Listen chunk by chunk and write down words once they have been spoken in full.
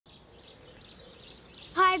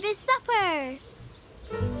harvest supper!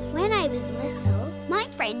 When I was little, my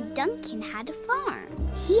friend Duncan had a farm.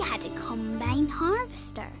 He had a combine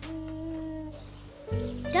harvester.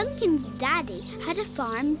 Duncan's daddy had a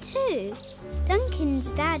farm too. Duncan's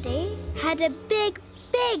daddy had a big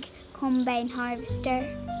combine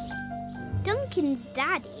harvester. Duncan's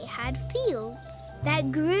daddy had fields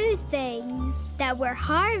that grew things that were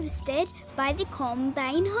harvested by the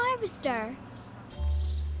combine harvester.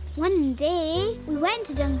 One day, we went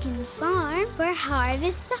to Duncan's farm for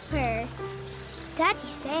harvest supper. Daddy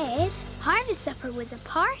said harvest supper was a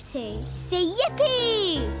party to say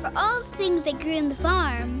yippee for all the things that grew in the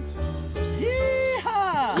farm.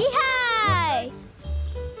 Yee-haw! Yee-haw!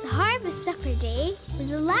 The harvest supper day was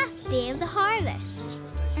the last day of the harvest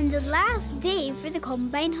and the last day for the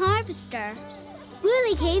combine harvester.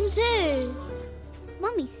 Wolly came too.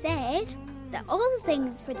 Mummy said that all the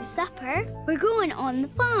things for the supper were growing on the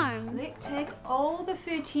farm. Look, Tig, all the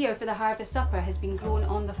food here for the harvest supper has been grown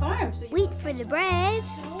on the farm. So Wheat for the bread.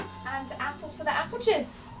 And apples for the apple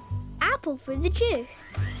juice. Apple for the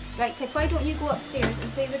juice. Right, Tig, why don't you go upstairs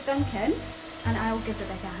and play with Duncan and I'll give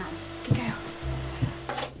Rebecca a hand. Good girl.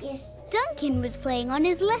 Yes. Duncan was playing on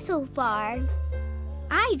his little farm.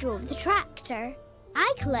 I drove the tractor.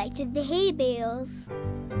 I collected the hay bales.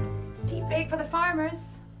 Tea break for the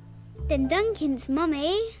farmers. Then Duncan's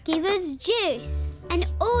mummy gave us juice and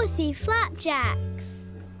oaty flapjacks.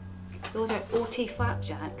 Those are oaty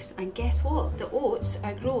flapjacks, and guess what? The oats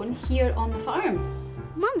are grown here on the farm.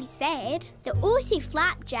 Mummy said the oaty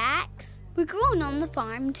flapjacks were grown on the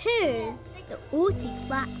farm too. The oaty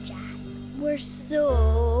flapjacks were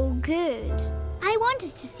so good. I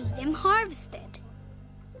wanted to see them harvested.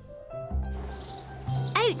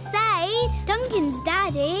 Outside, Duncan's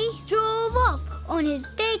daddy drove off on his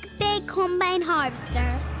big combine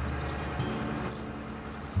harvester.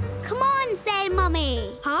 Come on, said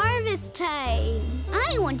Mummy. Harvest time.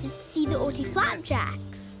 I wanted to see the oaty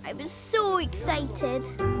flapjacks. I was so excited.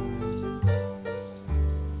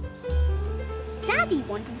 Daddy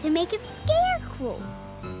wanted to make a scarecrow.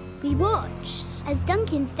 We watched as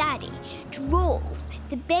Duncan's daddy drove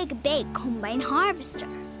the big combine harvester,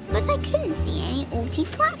 but I couldn't see any oaty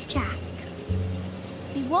flapjacks.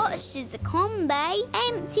 We watched as the combine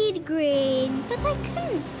emptied grain, but I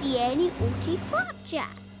couldn't see any oaty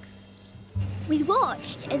flapjacks. We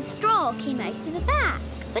watched as straw came out of the back,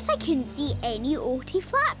 but I couldn't see any oaty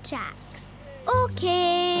flapjacks.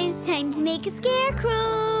 Okay, time to make a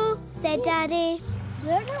scarecrow, said Daddy.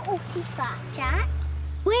 Where are the oaty flapjacks?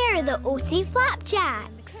 Where are the oaty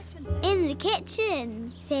flapjacks? In the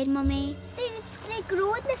kitchen, said Mummy. They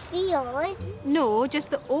grow in the field. No, just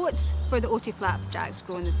the oats for the oaty flapjacks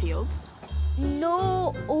grow in the fields.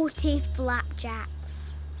 No oaty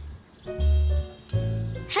flapjacks.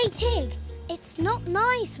 Hey, Tig, it's not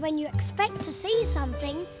nice when you expect to see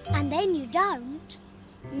something and then you don't.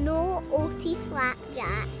 No oaty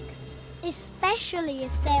flapjacks. Especially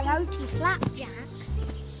if they're oaty flapjacks.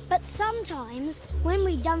 But sometimes, when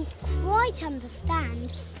we don't quite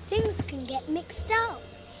understand, things can get mixed up.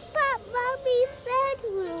 But Mummy said,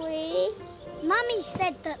 Wolly. Mummy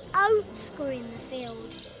said that oats grew in the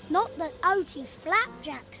field, not that oaty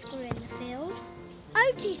flapjacks grew in the field.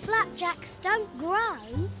 Oaty flapjacks don't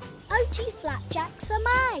grow. Oaty flapjacks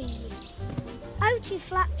are made. Oaty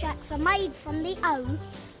flapjacks are made from the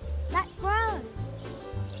oats that grow.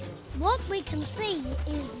 What we can see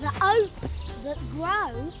is the oats that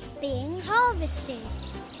grow being harvested.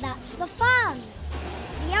 That's the farm.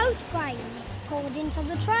 The oat grains poured into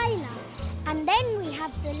the trailer, and then we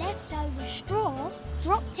have the leftover straw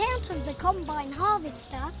dropped out of the combine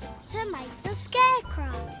harvester to make the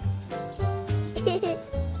scarecrow.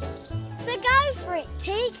 So go for it,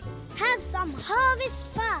 Tig. Have some harvest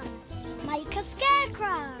fun. Make a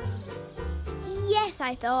scarecrow. Yes,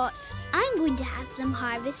 I thought. I'm going to have some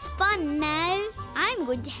harvest fun now. I'm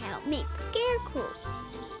going to help make the scarecrow.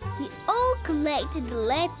 We all collected the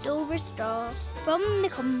leftover straw from the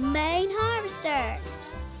combine harvester.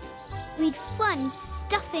 We'd fun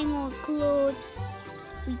stuffing old clothes.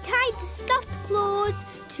 We tied the stuffed clothes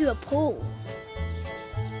to a pole.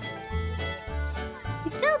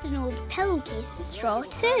 We filled an old pillowcase with straw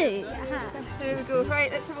too. There we go.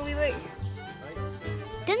 Right, let's have a wee look.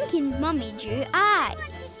 Duncan's mummy drew eyes.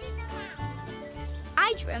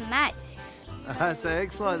 I drew a mouth. That's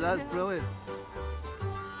excellent, that's brilliant.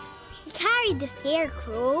 We carried the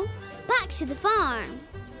scarecrow back to the farm.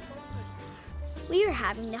 We were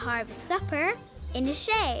having the harvest supper in a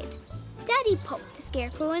shed. Daddy popped the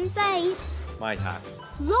scarecrow inside. My hat.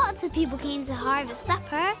 Lots of people came to the harvest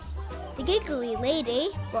supper. The giggly lady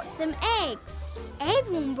brought some eggs.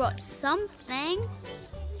 Everyone brought something.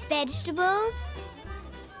 vegetables,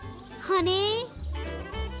 honey,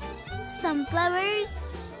 sunflowers,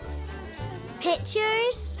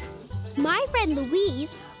 pictures. My friend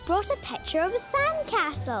Louise brought a picture of a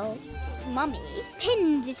sandcastle. Mummy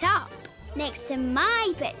pinned it up next to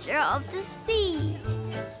my picture of the sea.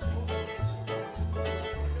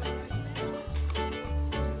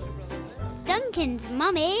 Duncan's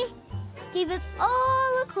mummy gave us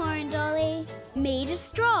all a corn dolly made of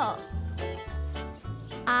straw.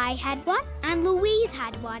 I had one and Louise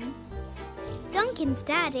had one. Duncan's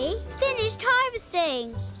daddy finished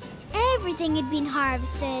harvesting. Everything had been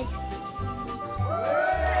harvested.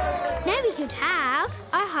 Now we could have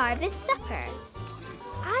our harvest supper.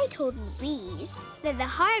 I told Louise that the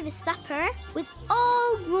harvest supper was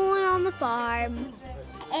all grown on the farm.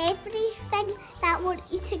 Everything that we're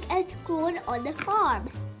eating is grown on the farm.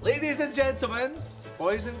 Ladies and gentlemen,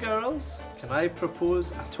 boys and girls, can I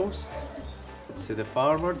propose a toast to the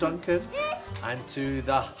farmer Duncan and to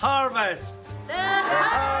the harvest? The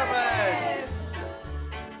harvest!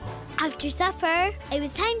 After supper, it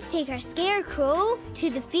was time to take our scarecrow to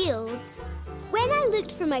the fields. When I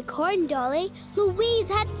looked for my corn dolly, Louise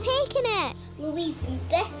had taken it. Louise,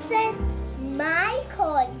 this is my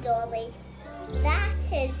corn dolly. That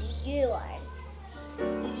is yours.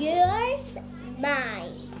 Yours,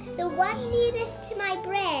 mine. The one nearest to my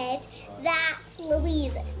bread, that's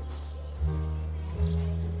Louise's.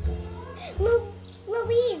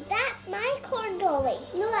 Louise, that's my corn dolly.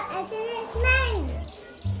 No, it isn't, it's mine.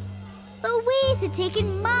 Louise had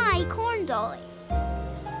taken my corn dolly.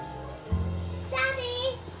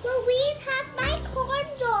 Daddy, Louise has my corn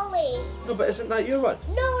dolly. No, but isn't that your one?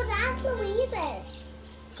 No, that's Louise's.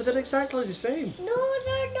 But they're exactly the same. No,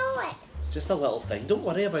 they're not. It's just a little thing. Don't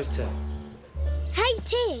worry about it. Hey,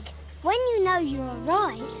 Tig, when you know you're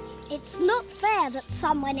right, it's not fair that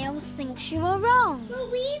someone else thinks you are wrong.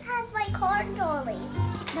 Louise has my corn dolly.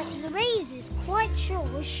 But Louise is quite sure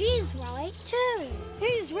she's right too.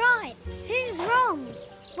 Who's right? Who's wrong?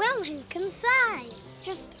 Well, who can say?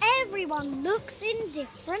 Just everyone looks in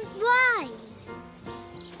different ways.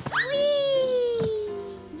 Whee!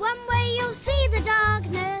 One way you'll see the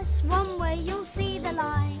darkness, one way you'll see the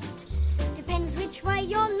light. Depends which way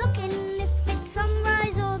you're looking, if it's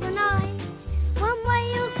sunrise or the night. One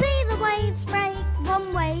way you'll see the waves break,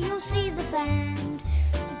 one way you'll see the sand.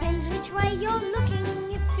 Depends which way you're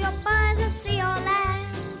looking, if you're by the sea or land.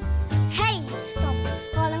 Hey, stop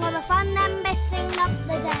spoiling all the fun and messing up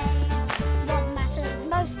the day. What matters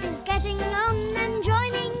most is getting on and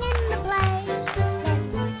joining in the play. There's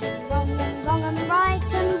right and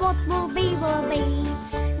right, and what will be will be.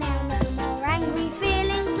 Now no more angry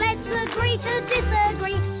feelings, let's agree to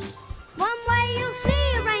disagree. One way you'll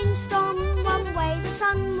see a rainstorm, one way the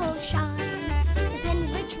sun will shine.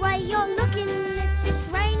 Depends which way you're looking, if it's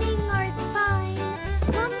raining or it's fine.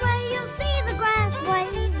 One way you'll see the grass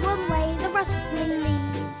wave, one way the rustling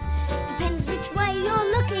leaves. Depends which way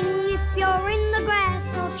you're looking, if you're in the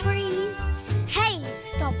grass or trees. Hey,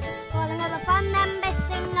 stop spoiling all the fun and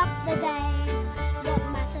messing up the day. What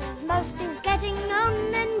matters most is getting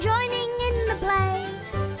on and joining in the play.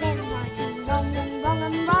 There's right and wrong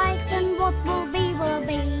and right, and what will be will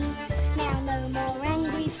be. Now no more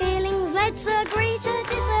angry feelings, let's agree to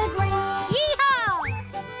disagree. Yee-haw!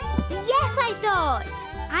 Yes,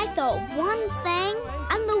 I thought one thing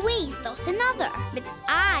and Louise thought another. But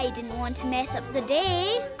I didn't want to mess up the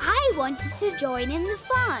day. I wanted to join in the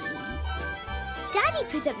fun. Daddy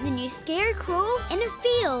put up the new scarecrow in a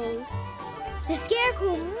field. The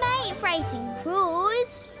scarecrow might frighten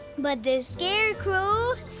crows, but the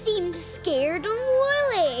scarecrow seemed scared of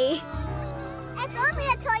Wolly. It's only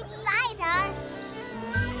a toy spider.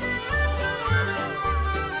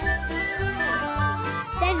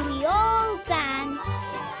 Then we all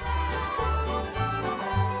danced.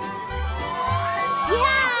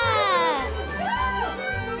 Yeah!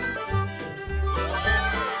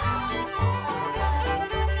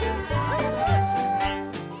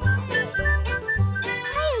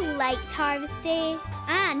 I liked Harvest Day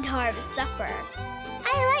and Harvest Supper.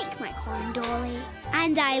 I like my corn dolly,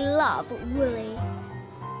 and I love Wolly.